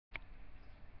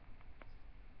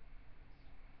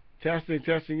Testing,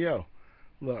 testing, yo.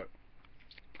 Look,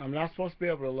 I'm not supposed to be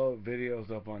able to load videos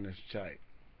up on this site,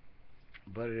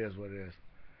 but it is what it is.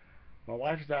 My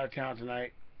wife is out of town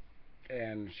tonight,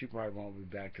 and she probably won't be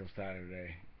back till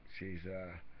Saturday. She's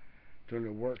doing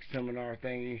the work seminar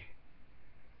thingy.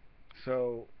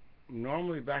 So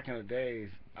normally back in the days,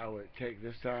 I would take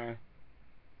this time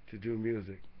to do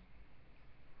music,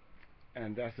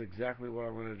 and that's exactly what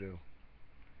I'm gonna do.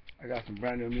 I got some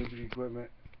brand new music equipment.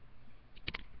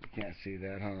 You can't see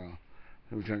that. Hold on.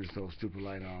 Let me turn this old stupid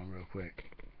light on real quick.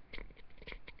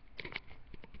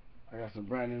 I got some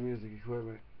brand new music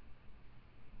equipment.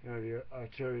 You know, the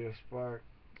Arturia Spark.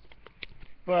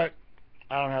 But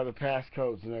I don't have the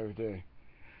passcodes and everything.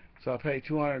 So I paid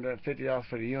 $250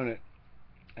 for the unit,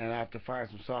 and I have to find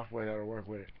some software that'll work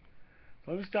with it.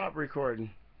 So let me stop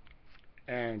recording,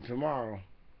 and tomorrow,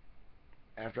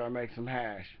 after I make some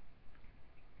hash,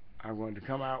 I'm going to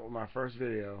come out with my first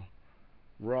video,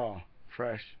 raw,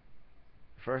 fresh,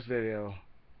 first video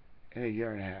in a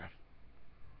year and a half.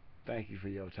 Thank you for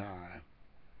your time.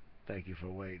 Thank you for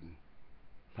waiting.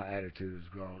 My attitude is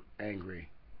grown angry.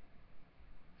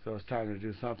 So it's time to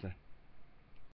do something.